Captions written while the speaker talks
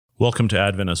Welcome to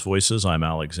Adventist Voices. I'm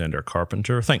Alexander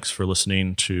Carpenter. Thanks for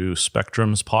listening to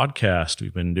Spectrum's podcast.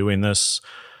 We've been doing this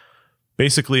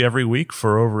basically every week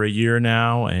for over a year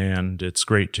now, and it's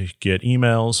great to get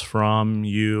emails from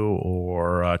you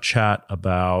or chat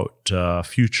about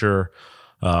future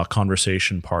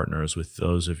conversation partners with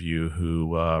those of you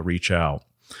who reach out.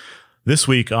 This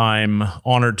week, I'm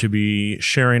honored to be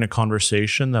sharing a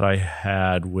conversation that I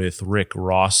had with Rick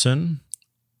Rawson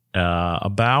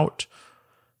about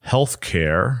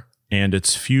healthcare and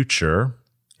its future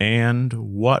and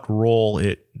what role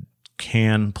it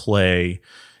can play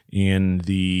in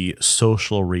the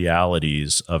social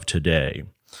realities of today.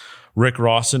 Rick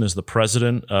Rawson is the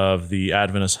president of the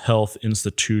Adventist Health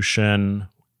Institution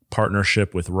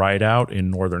partnership with Rideout in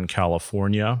Northern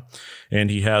California, and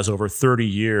he has over 30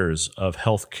 years of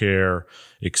healthcare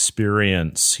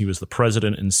experience. He was the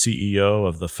president and CEO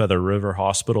of the Feather River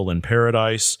Hospital in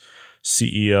Paradise,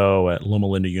 CEO at Loma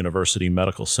Linda University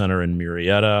Medical Center in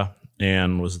Murrieta,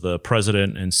 and was the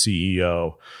president and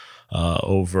CEO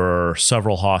over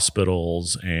several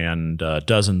hospitals and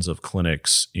dozens of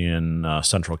clinics in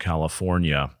Central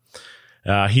California.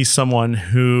 He's someone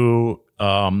who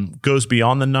goes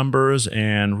beyond the numbers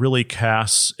and really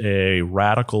casts a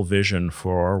radical vision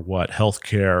for what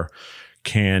healthcare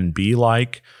can be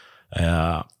like,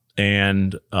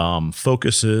 and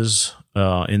focuses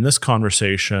in this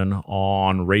conversation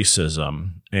on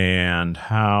racism and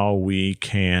how we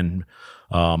can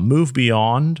move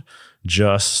beyond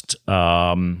just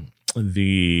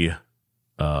the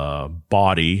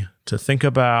body to think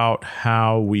about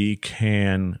how we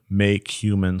can make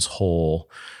humans whole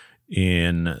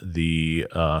in the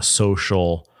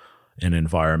social and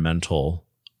environmental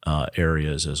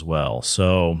areas as well.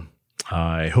 So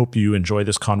I hope you enjoy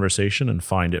this conversation and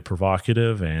find it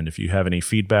provocative. And if you have any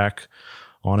feedback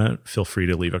on it, feel free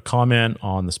to leave a comment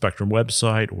on the Spectrum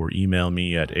website or email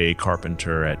me at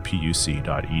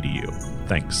acarpenter@puc.edu.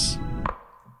 Thanks.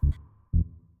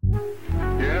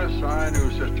 Yes, I knew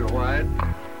Sister White.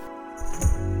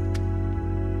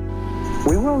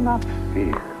 We will not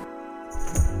fear.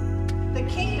 The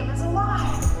kingdom is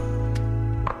alive.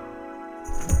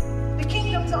 The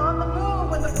kingdom's on the move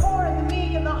with the poor and the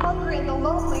meek and the hungry and the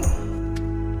lonely.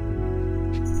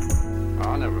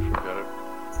 I'll never forget it.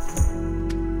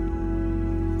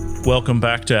 Welcome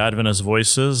back to Adventist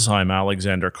Voices. I'm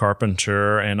Alexander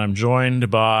Carpenter, and I'm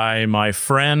joined by my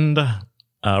friend,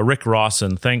 Rick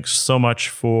Rawson. Thanks so much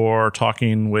for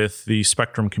talking with the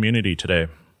Spectrum community today.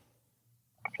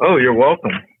 Oh, you're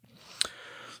welcome.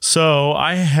 So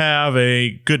I have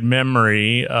a good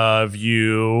memory of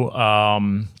you.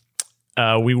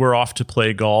 We were off to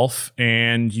play golf,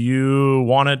 and you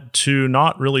wanted to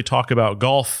not really talk about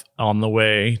golf on the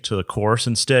way to the course.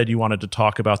 Instead, you wanted to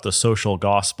talk about the social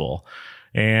gospel.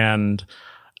 And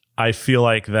I feel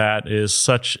like that is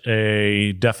such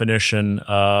a definition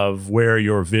of where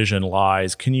your vision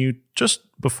lies. Can you just,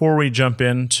 before we jump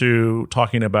into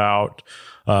talking about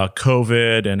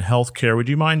COVID and healthcare, would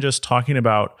you mind just talking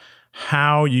about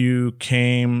how you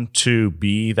came to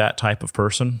be that type of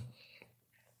person?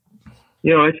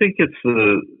 You know, I think it's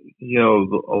a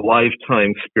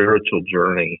lifetime spiritual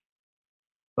journey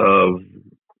of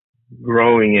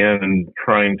growing in and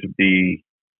trying to be,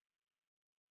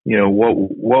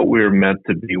 what we're meant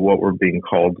to be, what we're being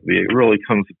called to be. It really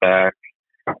comes back,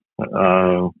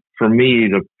 for me,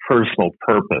 to personal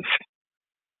purpose.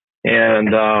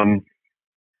 And,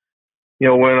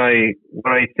 when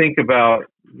I think about,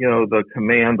 the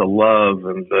command to love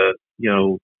and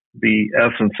the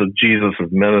essence of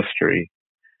Jesus' ministry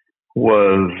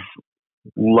was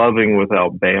loving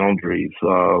without boundaries.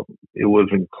 It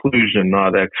was inclusion,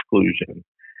 not exclusion.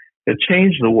 It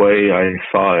changed the way I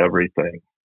saw everything.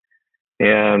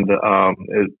 And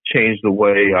it changed the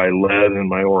way I led in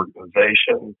my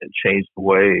organization. It changed the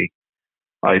way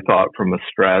I thought from a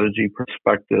strategy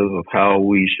perspective of how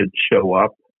we should show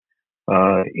up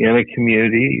in a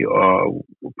community,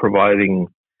 providing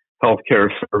healthcare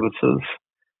services.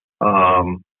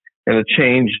 And it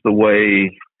changed the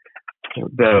way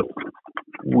that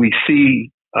we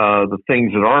see the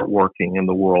things that aren't working in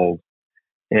the world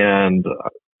and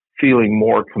feeling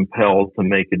more compelled to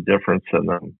make a difference in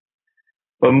them.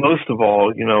 But most of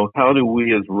all, how do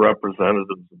we as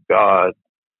representatives of God,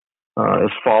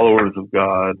 as followers of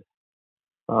God,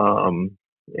 and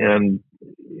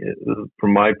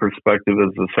from my perspective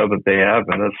as a Seventh-day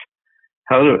Adventist,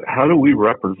 how do we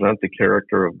represent the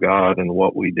character of God in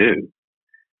what we do?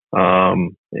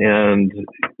 And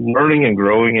learning and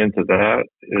growing into that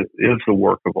is the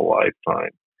work of a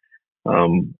lifetime.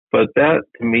 But that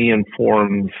to me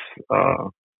informs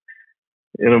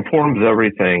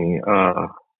everything.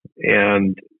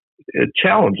 and it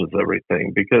challenges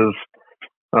everything because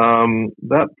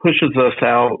that pushes us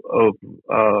out of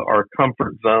our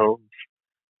comfort zones.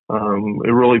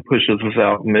 It really pushes us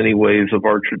out in many ways of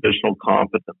our traditional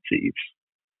competencies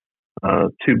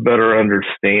to better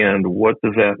understand what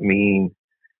does that mean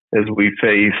as we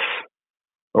face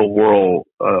a world,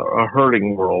 a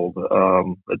hurting world,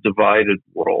 a divided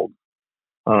world,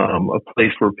 a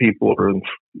place where people are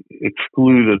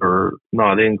excluded or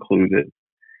not included,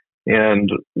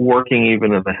 and working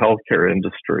even in the healthcare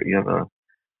industry in a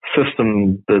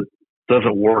system that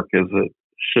doesn't work as it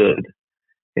should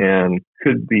and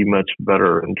could be much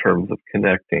better in terms of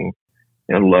connecting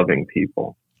and loving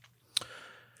people.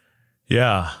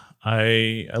 Yeah,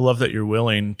 I love that you're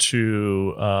willing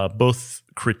to both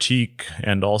critique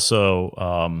and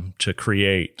also to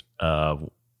create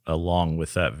along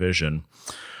with that vision.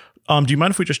 Do you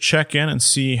mind if we just check in and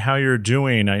see how you're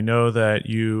doing? I know that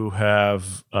you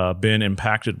have been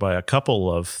impacted by a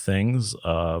couple of things,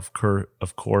 of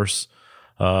course,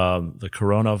 the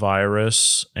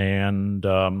coronavirus. And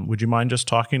would you mind just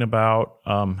talking about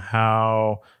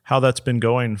how that's been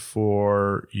going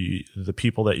for the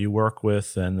people that you work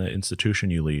with and the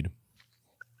institution you lead?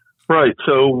 Right.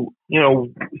 So,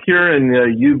 here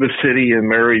in Yuba City and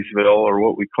Marysville, or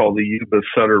what we call the Yuba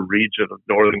Sutter region of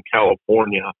Northern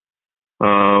California,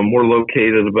 we're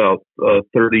located about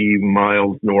 30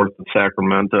 miles north of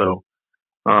Sacramento.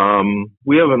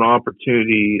 We have an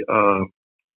opportunity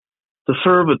to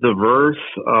serve a diverse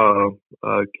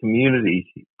community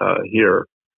here.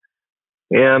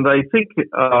 And I think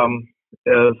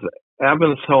as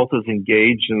Adventist Health is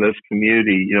engaged in this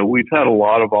community, we've had a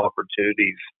lot of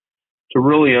opportunities to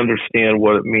really understand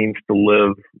what it means to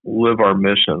live our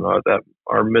mission,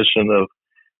 our mission of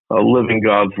living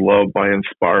God's love by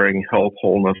inspiring health,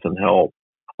 wholeness, and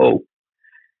hope.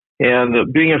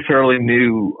 And being a fairly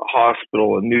new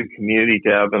hospital, a new community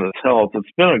to Adventist Health, it's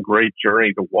been a great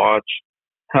journey to watch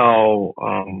how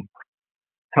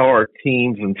our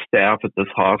teams and staff at this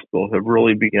hospital have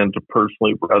really begun to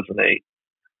personally resonate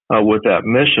with that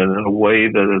mission in a way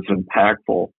that is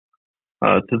impactful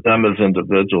to them as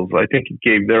individuals. I think it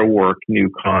gave their work new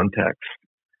context.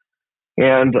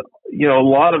 And, a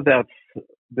lot of that's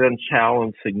been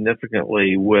challenged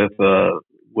significantly with the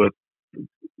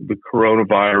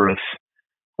coronavirus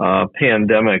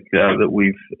pandemic that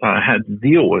we've had to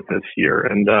deal with this year.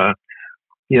 And,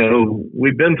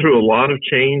 we've been through a lot of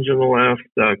change in the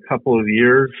last couple of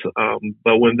years.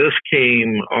 But when this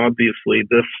came, obviously,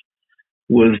 this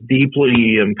was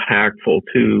deeply impactful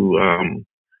to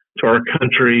our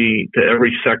country, to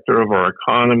every sector of our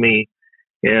economy,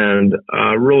 and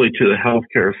really to the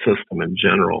healthcare system in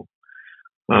general.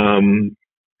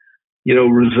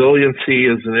 Resiliency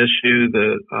is an issue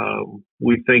that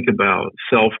we think about,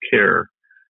 self-care,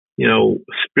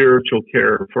 spiritual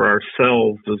care for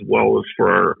ourselves as well as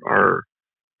for our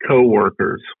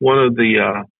coworkers. One of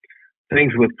the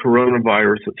things with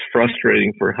coronavirus that's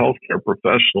frustrating for healthcare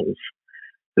professionals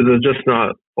is there's just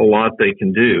not a lot they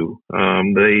can do.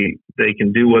 They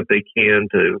can do what they can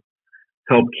to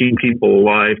help keep people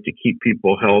alive, to keep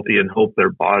people healthy, and hope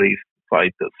their bodies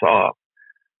fight this off.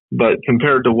 But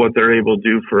compared to what they're able to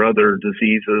do for other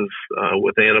diseases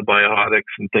with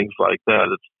antibiotics and things like that,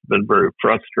 it's been very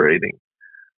frustrating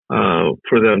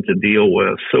for them to deal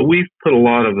with. So we've put a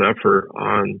lot of effort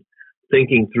on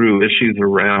thinking through issues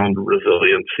around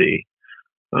resiliency.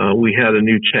 We had a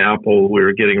new chapel we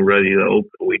were getting ready to open.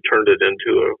 We turned it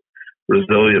into a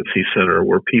resiliency center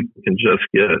where people can just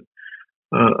get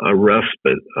a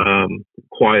respite,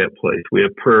 quiet place. We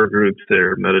have prayer groups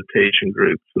there, meditation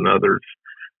groups, and others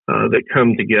that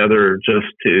come together just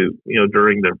to,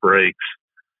 during their breaks,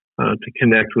 to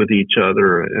connect with each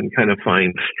other and kind of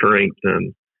find strength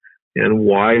and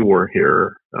why we're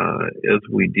here as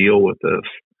we deal with this.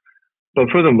 But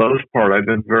for the most part, I've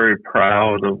been very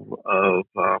proud of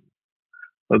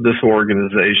this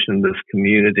organization, this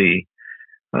community,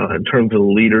 in terms of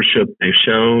the leadership they've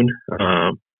shown.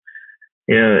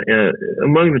 And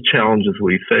among the challenges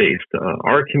we faced,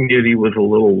 our community was a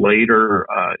little later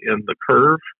in the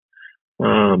curve.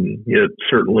 It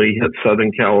certainly hit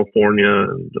Southern California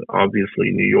and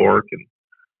obviously New York and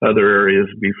other areas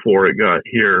before it got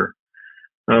here.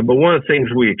 But one of the things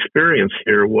we experienced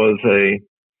here was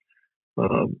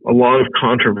a lot of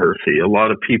controversy. A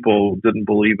lot of people didn't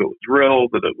believe it was real,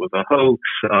 that it was a hoax.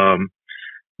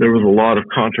 There was a lot of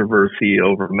controversy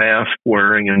over mask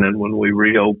wearing, and then when we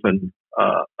reopened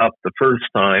up the first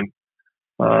time,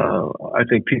 I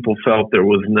think people felt there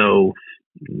was no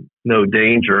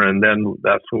danger, and then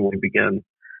that's when we began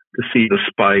to see the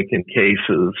spike in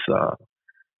cases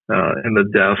and the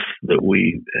deaths that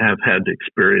we have had to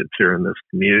experience here in this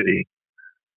community.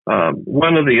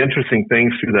 One of the interesting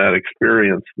things through that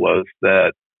experience was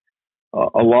that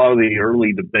a lot of the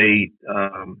early debate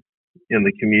in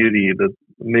the community that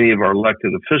many of our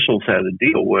elected officials had to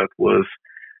deal with was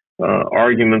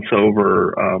arguments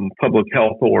over public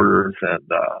health orders and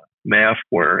mask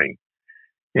wearing.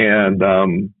 And,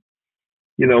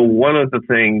 one of the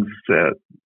things that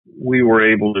we were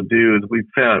able to do is we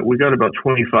got about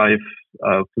 25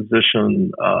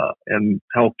 physician and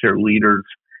healthcare leaders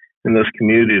in this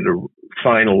community to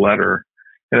sign a letter.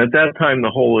 And at that time,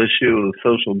 the whole issue of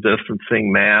social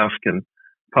distancing, mask, and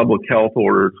public health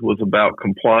orders was about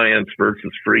compliance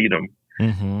versus freedom.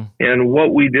 Mm-hmm. And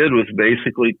what we did was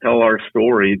basically tell our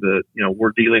story that,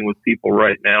 we're dealing with people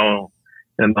right now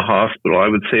in the hospital. I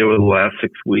would say over the last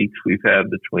 6 weeks, we've had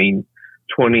between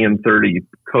 20 and 30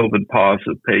 COVID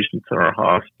positive patients in our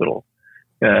hospital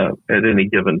at any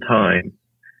given time.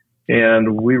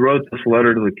 And we wrote this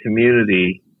letter to the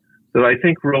community that I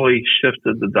think really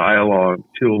shifted the dialogue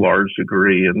to a large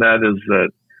degree. And that is that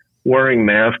wearing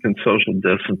masks and social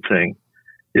distancing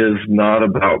is not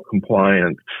about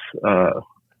compliance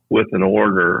with an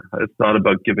order. It's not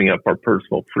about giving up our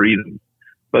personal freedom,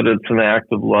 but it's an act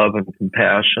of love and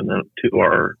compassion to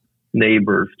our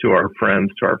neighbors, to our friends,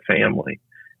 to our family,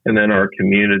 and then our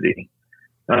community.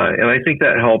 And I think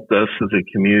that helped us as a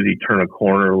community turn a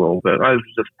corner a little bit. I was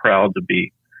just proud to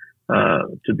be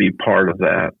part of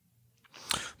that.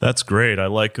 That's great. I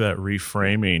like that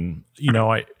reframing.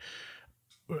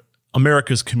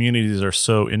 America's communities are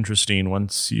so interesting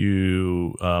once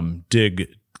you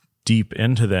dig deep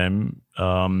into them.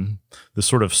 The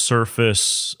sort of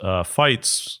surface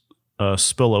fights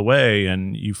spill away,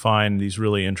 and you find these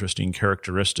really interesting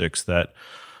characteristics that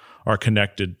are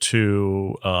connected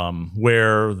to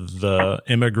where the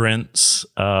immigrants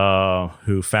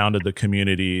who founded the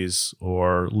communities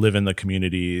or live in the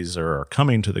communities or are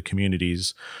coming to the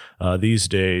communities these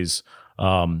days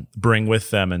bring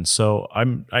with them. And so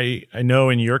I know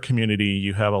in your community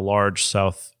you have a large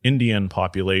South Indian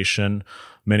population.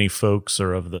 Many folks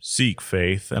are of the Sikh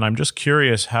faith. And I'm just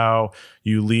curious how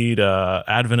you lead a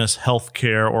Adventist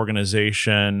healthcare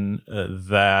organization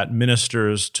that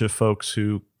ministers to folks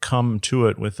who come to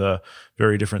it with a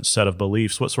very different set of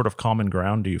beliefs. What sort of common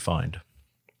ground do you find?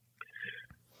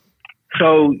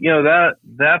 So,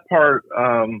 that part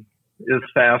is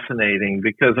fascinating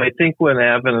because I think when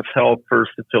Adventist Health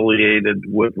first affiliated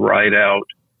with Ride Out,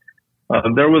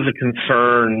 there was a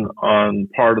concern on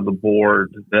part of the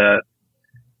board that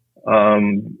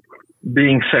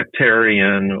being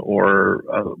sectarian or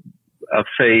a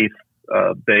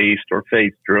faith-based or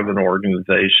faith-driven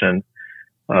organization,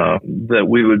 that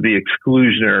we would be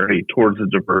exclusionary towards the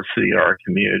diversity in our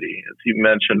community. As you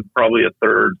mentioned, probably a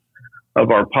third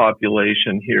of our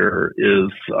population here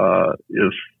is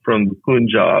from the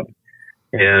Punjab,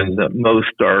 and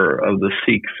most are of the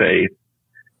Sikh faith.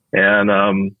 And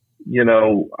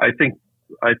I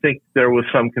think there was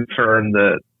some concern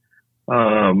that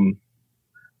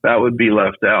that would be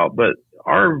left out. But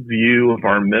our view of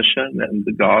our mission and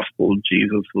the gospel of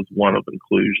Jesus was one of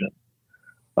inclusion.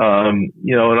 And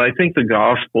I think the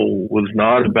gospel was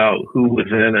not about who was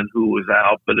in and who was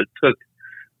out, but it took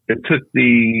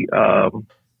the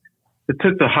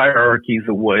hierarchies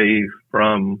away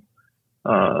from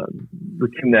the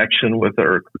connection with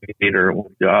our Creator and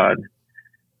with God.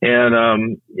 And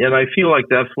I feel like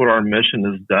that's what our mission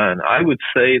has done. I would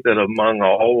say that among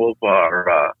all of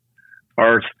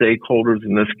our stakeholders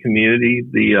in this community,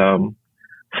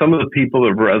 some of the people that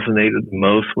have resonated the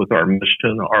most with our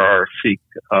mission are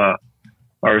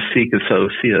our Sikh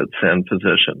associates and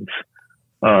physicians.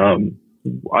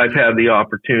 I've had the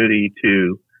opportunity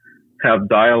to have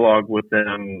dialogue with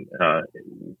them,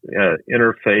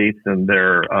 interfaith in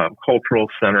their cultural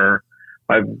center.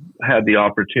 I've had the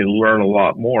opportunity to learn a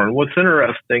lot more. And what's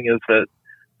interesting is that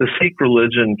the Sikh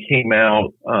religion came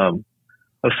out of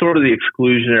sort of the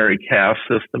exclusionary caste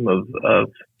system of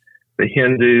the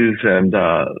Hindus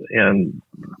and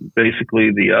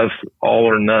basically the us all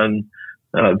or none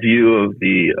view of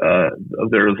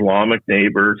their Islamic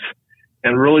neighbors,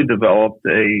 and really developed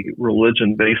a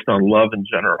religion based on love and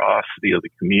generosity of the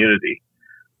community.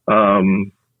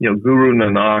 Guru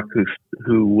Nanak,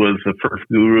 who was the first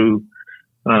guru,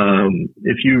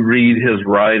 if you read his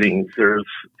writings, there's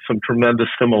some tremendous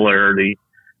similarity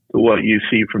to what you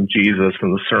see from Jesus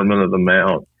in the Sermon on the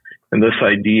Mount, and this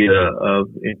idea of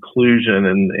inclusion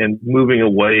and moving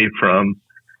away from,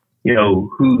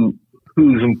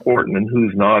 who's important and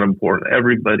who's not important.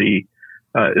 Everybody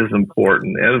is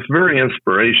important, and it's very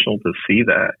inspirational to see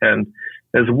that. And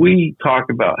as we talk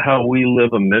about how we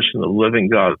live a mission of living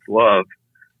God's love,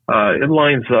 it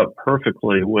lines up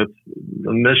perfectly with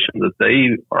the mission that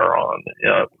they are on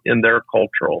in their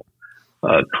cultural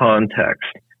context.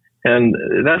 And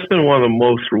that's been one of the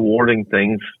most rewarding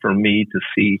things for me to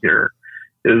see here,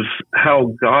 is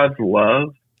how God's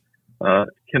love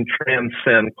can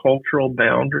transcend cultural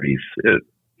boundaries.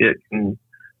 It can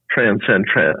transcend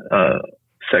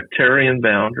sectarian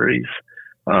boundaries,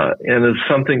 and is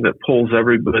something that pulls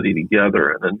everybody together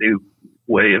in a new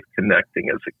way of connecting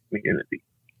as a community.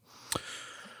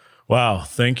 Wow.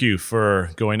 Thank you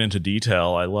for going into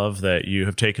detail. I love that you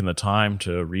have taken the time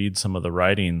to read some of the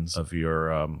writings of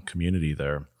your community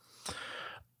there.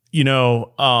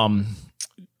 You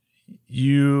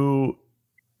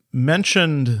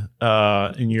mentioned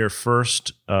in your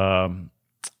first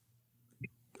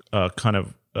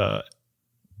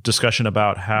discussion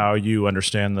about how you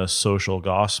understand the social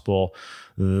gospel,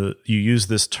 you use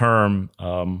this term,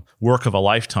 work of a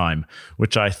lifetime,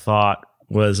 which I thought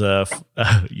was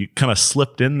you kind of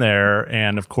slipped in there.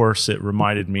 And of course, it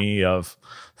reminded me of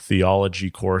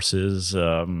theology courses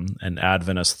and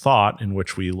Adventist thought, in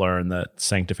which we learn that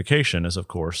sanctification is, of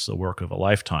course, the work of a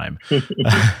lifetime.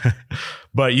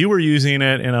 But you were using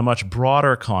it in a much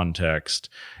broader context.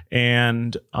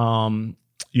 And,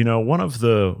 one of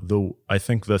the I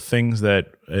think the things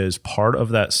that is part of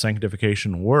that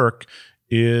sanctification work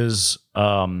is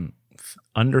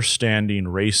understanding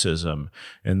racism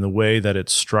and the way that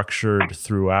it's structured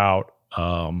throughout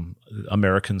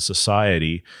American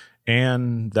society.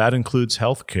 And that includes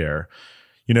healthcare.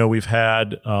 We've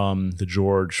had the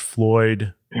George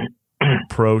Floyd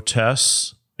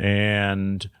protests,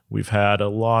 and we've had a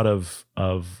lot of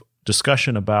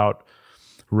discussion about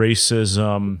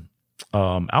racism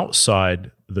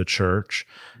outside the church.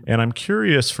 And I'm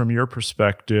curious, from your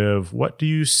perspective, what do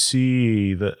you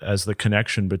see as the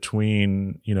connection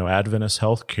between, Adventist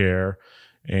healthcare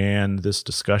and this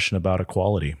discussion about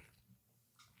equality?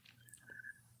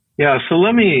 Yeah, so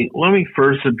let me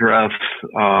first address,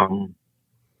 I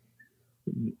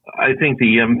think,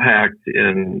 the impact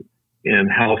in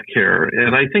healthcare.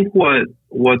 And I think what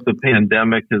the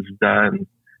pandemic has done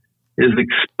is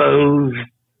expose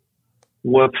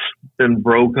what's been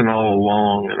broken all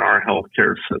along in our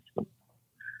healthcare system.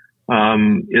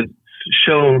 It's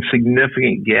shown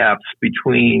significant gaps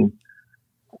between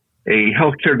a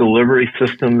healthcare delivery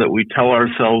system that we tell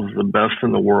ourselves is the best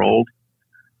in the world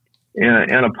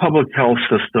and a public health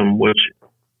system which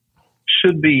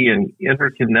should be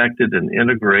interconnected and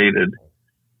integrated,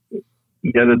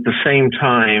 yet at the same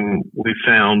time we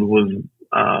found was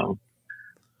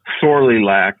sorely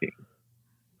lacking.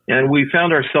 And we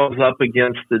found ourselves up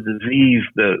against the disease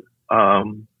that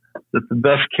the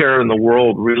best care in the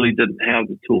world really didn't have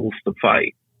the tools to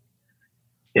fight.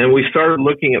 And we started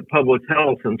looking at public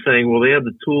health and saying, well, they have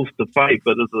the tools to fight,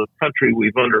 but as a country,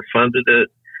 we've underfunded it,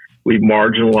 we've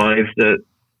marginalized it,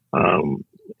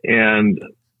 and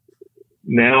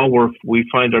now we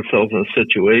find ourselves in a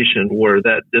situation where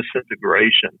that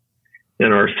disintegration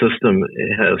in our system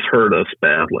has hurt us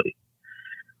badly.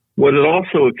 What it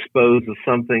also exposed is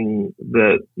something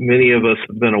that many of us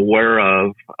have been aware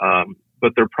of,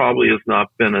 but there probably has not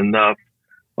been enough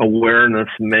awareness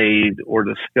made or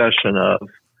discussion of,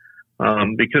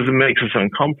 because it makes us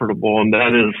uncomfortable, and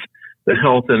that is the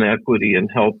health inequity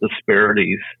and health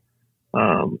disparities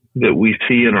that we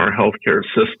see in our healthcare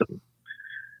system.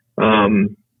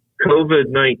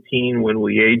 COVID-19, when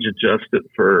we age adjusted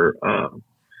for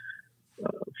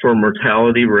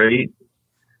mortality rate,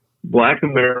 Black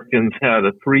Americans had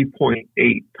a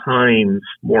 3.8 times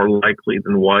more likely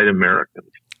than white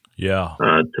Americans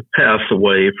to pass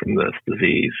away from this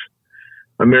disease.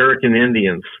 American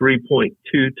Indians,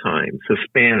 3.2 times.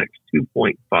 Hispanics,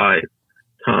 2.5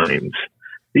 times.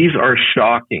 These are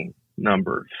shocking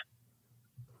numbers.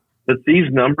 But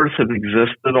these numbers have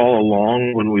existed all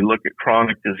along when we look at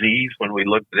chronic disease, when we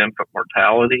look at infant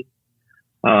mortality.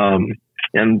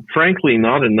 And frankly,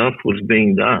 not enough was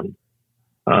being done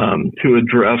to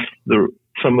address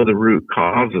some of the root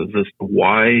causes as to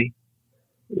why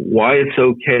it's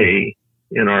okay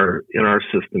in our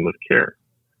system of care.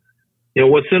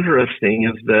 What's interesting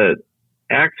is that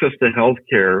access to health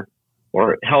care,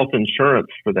 or health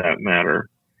insurance for that matter,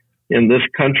 in this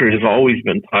country has always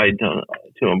been tied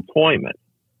to employment.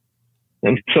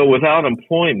 And so without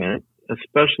employment,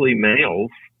 especially males,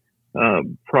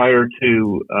 prior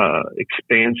to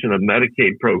expansion of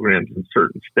Medicaid programs in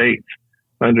certain states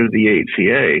under the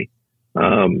ACA,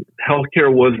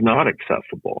 healthcare was not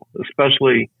accessible,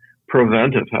 especially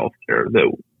preventive healthcare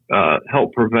that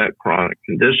helped prevent chronic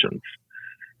conditions.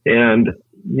 And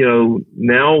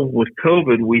now with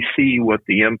COVID, we see what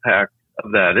the impact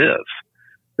of that is.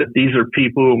 That these are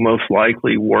people who most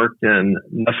likely worked in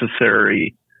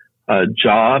necessary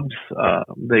jobs.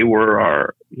 They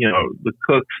were the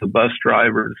cooks, the bus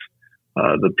drivers,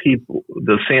 the people,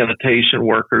 the sanitation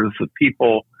workers, the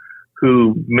people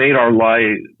who make our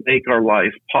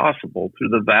life possible through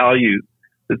the value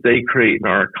that they create in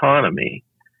our economy.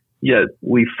 Yet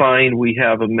we find we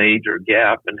have a major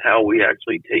gap in how we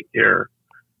actually take care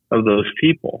of those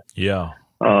people. Yeah.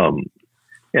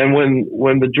 And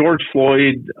when the George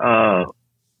Floyd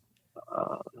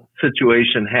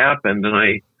situation happened,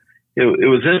 and it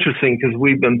was interesting because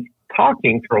we've been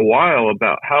talking for a while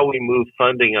about how we move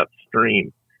funding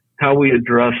upstream, how we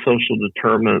address social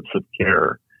determinants of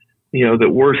care.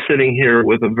 That we're sitting here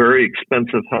with a very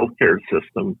expensive healthcare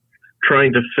system,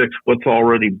 trying to fix what's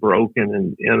already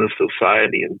broken in a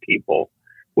society and people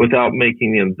without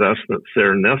making the investments that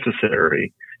are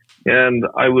necessary. And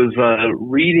I was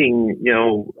reading,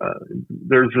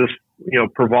 there's this,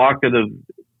 provocative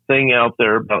thing out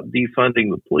there about defunding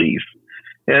the police.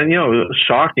 And, it was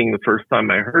shocking the first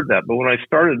time I heard that. But when I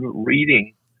started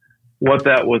reading what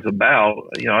that was about,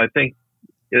 I think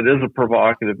it is a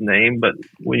provocative name, but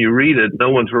when you read it, no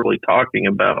one's really talking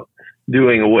about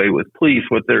doing away with police.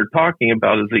 What they're talking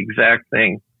about is the exact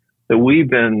thing that we've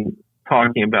been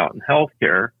talking about in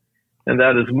healthcare, and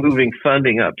that is moving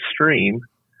funding upstream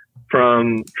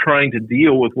from trying to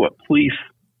deal with what police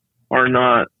are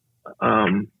not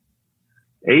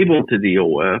able to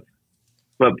deal with,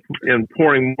 and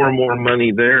pouring more and more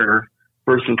money there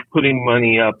versus putting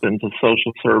money up into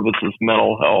social services,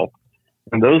 mental health,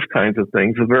 and those kinds of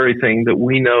things. The very thing that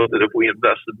we know that if we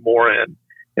invested more in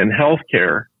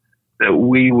healthcare, that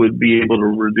we would be able to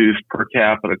reduce per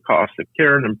capita cost of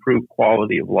care and improve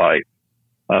quality of life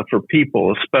for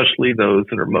people, especially those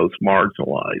that are most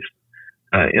marginalized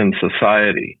in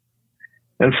society.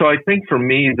 And so I think for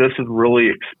me, this has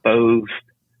really exposed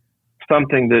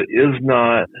something that is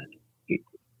not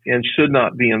and should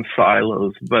not be in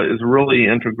silos, but is really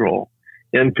integral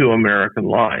into American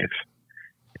life.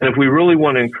 And if we really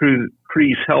want to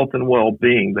increase health and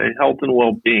well-being, the health and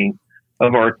well-being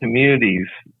of our communities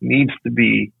needs to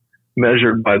be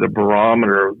measured by the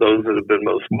barometer of those that have been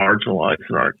most marginalized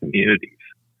in our communities.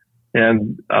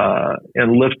 And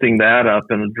lifting that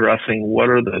up and addressing what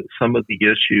are some of the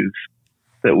issues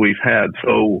that we've had.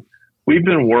 So we've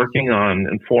been working on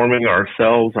informing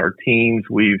ourselves, our teams.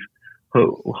 We've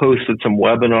hosted some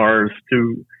webinars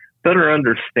to better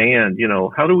understand,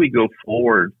 how do we go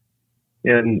forward,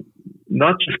 and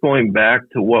not just going back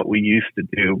to what we used to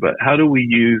do, but how do we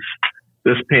use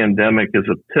this pandemic as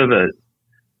a pivot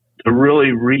to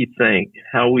really rethink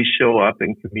how we show up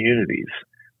in communities.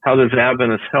 How does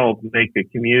Adventist Health make a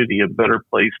community a better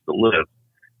place to live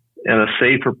and a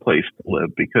safer place to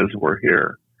live because we're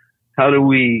here? How do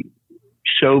we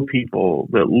show people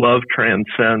that love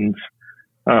transcends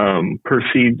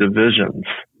perceived divisions,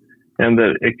 and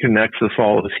that it connects us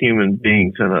all as human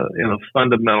beings in a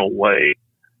fundamental way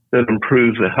that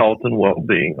improves the health and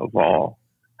well-being of all?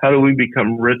 How do we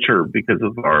become richer because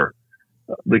of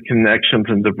the connections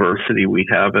and diversity we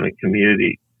have in a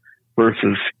community,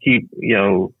 versus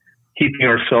keeping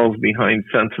ourselves behind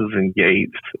fences and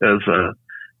gates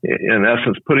in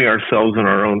essence, putting ourselves in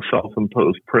our own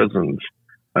self-imposed prisons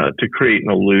to create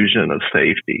an illusion of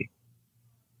safety?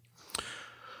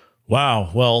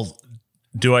 Wow. Well,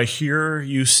 do I hear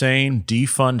you saying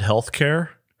defund healthcare?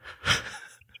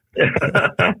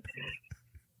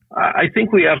 I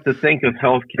think we have to think of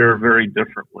healthcare very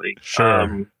differently.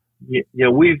 Sure.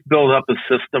 We've built up a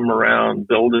system around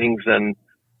buildings and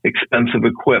expensive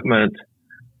equipment,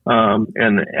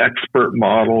 and expert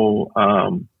model,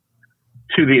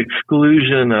 to the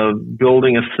exclusion of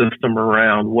building a system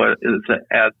around what is that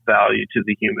adds value to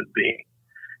the human being.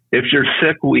 If you're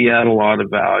sick, we add a lot of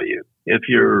value. If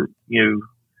you're in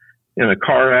a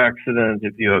car accident,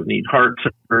 if you need heart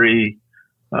surgery,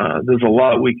 there's a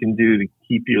lot we can do to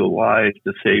keep you alive,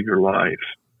 to save your life.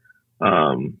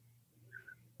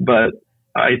 But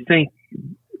I think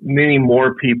many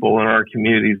more people in our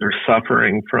communities are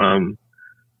suffering from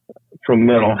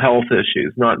mental health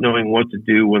issues, not knowing what to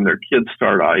do when their kids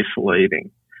start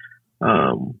isolating.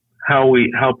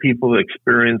 How people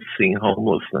experiencing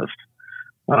homelessness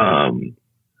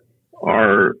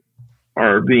are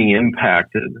being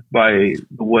impacted by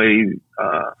the way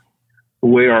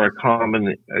our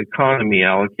economy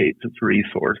allocates its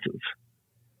resources.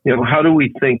 How do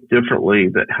we think differently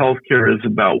that healthcare is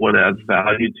about what adds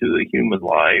value to the human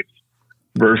life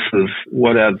versus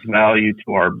what adds value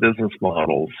to our business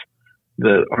models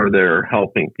that are there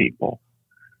helping people?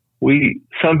 we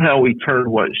turned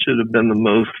what should have been the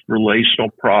most relational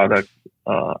product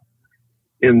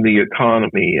in the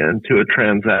economy into a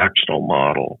transactional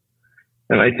model.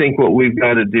 And I think what we've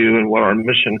got to do and what our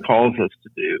mission calls us to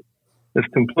do is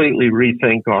completely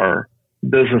rethink our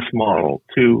business model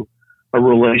to a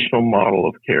relational model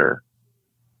of care.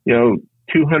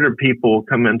 200 people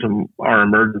come into our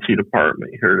emergency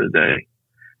department here today.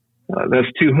 That's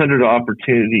 200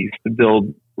 opportunities to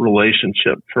build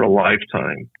relationship for a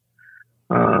lifetime,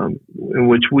 in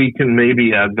which we can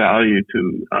maybe add value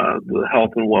to the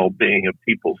health and well-being of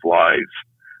people's lives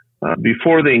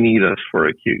before they need us for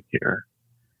acute care.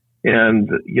 And,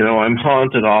 I'm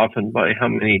haunted often by how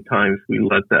many times we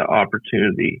let that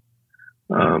opportunity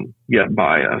get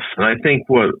by us. And I think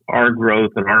what our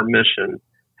growth and our mission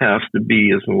has to be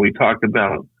is when we talk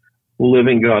about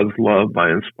living God's love by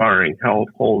inspiring health,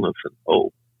 wholeness, and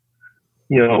hope.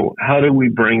 How do we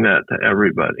bring that to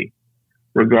everybody,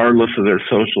 regardless of their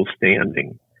social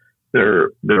standing,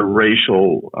 their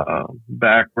racial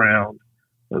background,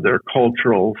 their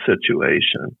cultural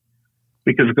situation?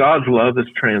 Because God's love is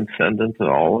transcendent to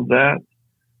all of that.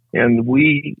 And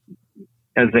we,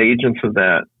 as agents of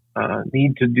that,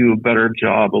 need to do a better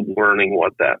job of learning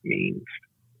what that means.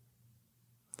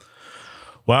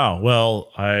 Wow.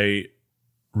 Well, I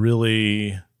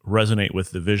really resonate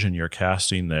with the vision you're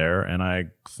casting there, and I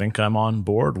think I'm on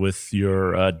board with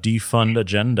your defund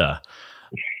agenda.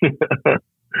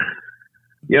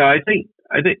 Yeah, I think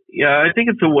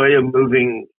it's a way of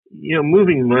moving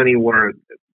money where it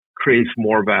creates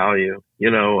more value.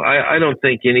 I don't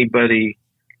think anybody,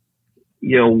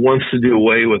 wants to do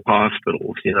away with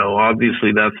hospitals.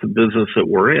 Obviously that's the business that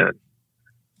we're in.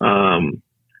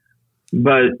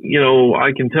 But,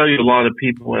 I can tell you a lot of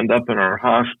people end up in our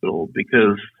hospital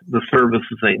because the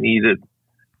services they needed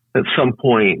at some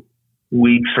point,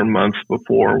 weeks or months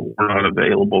before, were not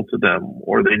available to them,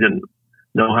 or they didn't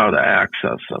know how to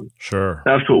access them. Sure.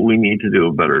 That's what we need to do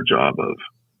a better job of.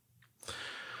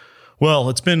 Well,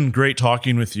 it's been great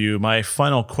talking with you. My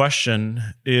final question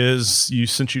is,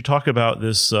 since you talk about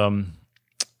this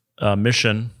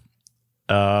mission,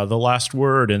 the last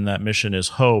word in that mission is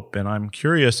hope. And I'm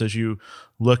curious, as you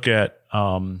look at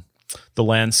the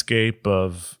landscape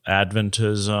of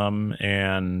Adventism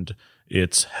and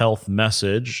its health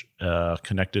message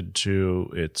connected to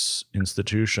its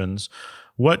institutions,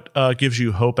 what gives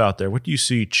you hope out there? What do you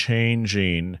see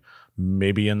changing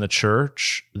maybe in the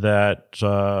church that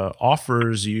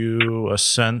offers you a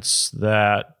sense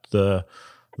that the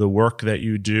work that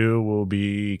you do will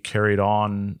be carried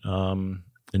on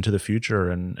into the future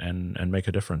and make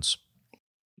a difference?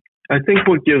 I think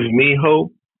what gives me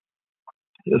hope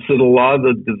is that a lot of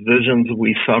the divisions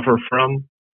we suffer from,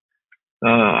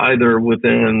 either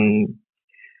within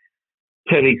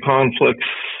petty conflicts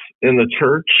in the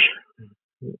church,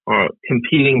 or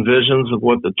competing visions of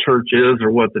what the church is or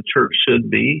what the church should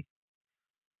be,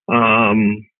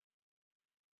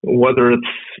 whether it's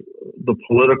the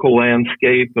political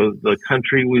landscape of the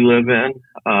country we live in,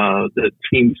 that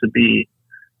seems to be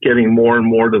getting more and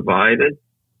more divided,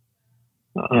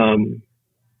 to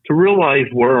realize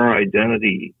where our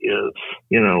identity is.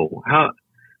 How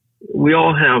we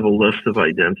all have a list of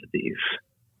identities,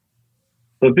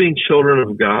 but being children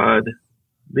of God,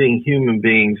 being human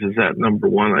beings, is that number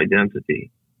one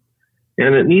identity.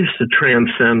 And it needs to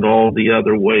transcend all the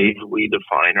other ways we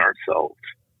define ourselves.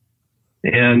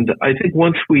 And I think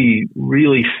once we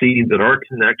really see that our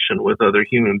connection with other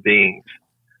human beings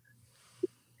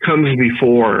comes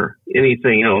before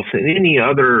anything else, and any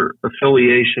other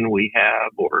affiliation we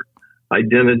have or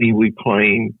identity we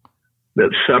claim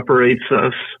that separates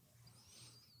us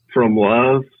from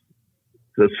love,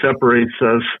 that separates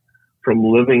us from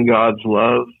living God's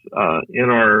love in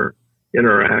our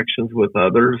interactions with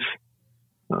others,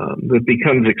 that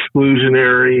becomes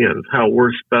exclusionary of how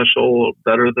we're special or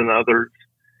better than others.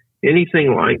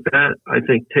 Anything like that, I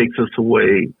think, takes us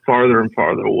away, farther and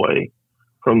farther away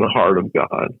from the heart of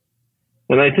God.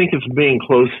 And I think it's being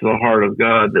close to the heart of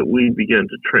God that we begin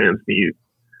to transmute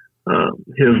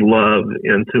His love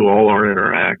into all our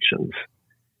interactions.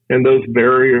 And those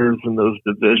barriers and those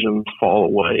divisions fall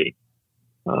away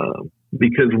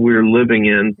because we're living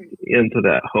into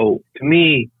that hope. To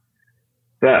me,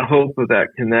 that hope of that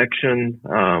connection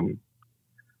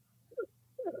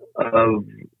of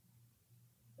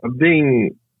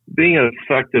being an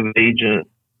effective agent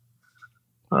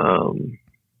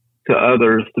to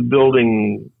others, to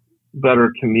building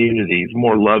better communities,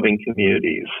 more loving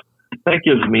communities, that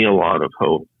gives me a lot of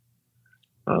hope.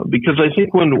 Because I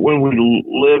think when we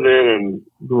live in and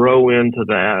grow into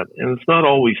that, and it's not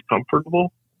always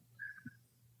comfortable,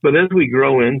 But as we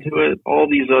grow into it, all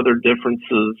these other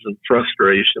differences and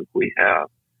frustrations we have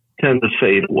tend to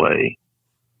fade away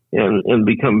and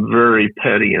become very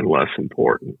petty and less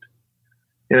important.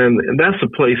 And that's a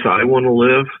place I want to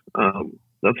live.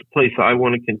 That's a place I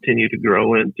want to continue to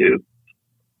grow into.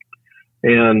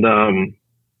 And,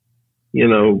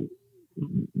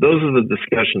 those are the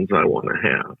discussions I want to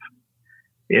have.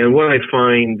 And what I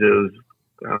find is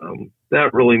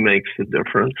that really makes the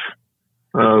difference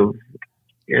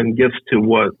and gets to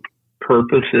what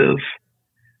purpose is.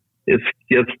 It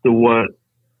gets to what,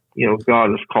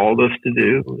 God has called us to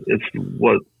do. It's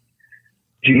what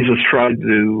Jesus tried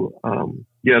to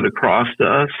get across to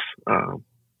us.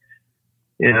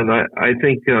 And I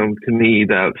think, to me,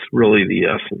 that's really the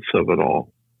essence of it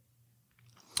all.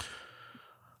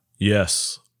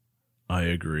 Yes, I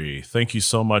agree. Thank you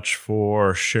so much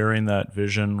for sharing that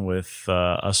vision with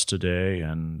us today,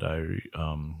 and I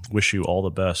wish you all the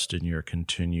best in your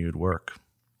continued work.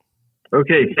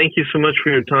 Okay, thank you so much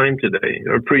for your time today.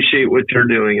 I appreciate what you're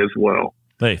doing as well.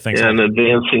 Hey, thanks. And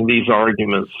advancing these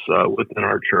arguments within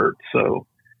our church,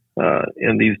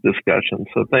 in these discussions.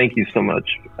 So thank you so much,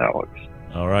 Alex.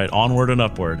 All right, onward and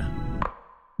upward.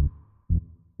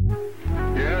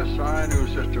 Yes, I knew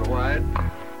Sister White.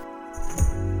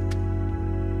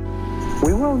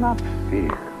 We will not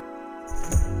fear.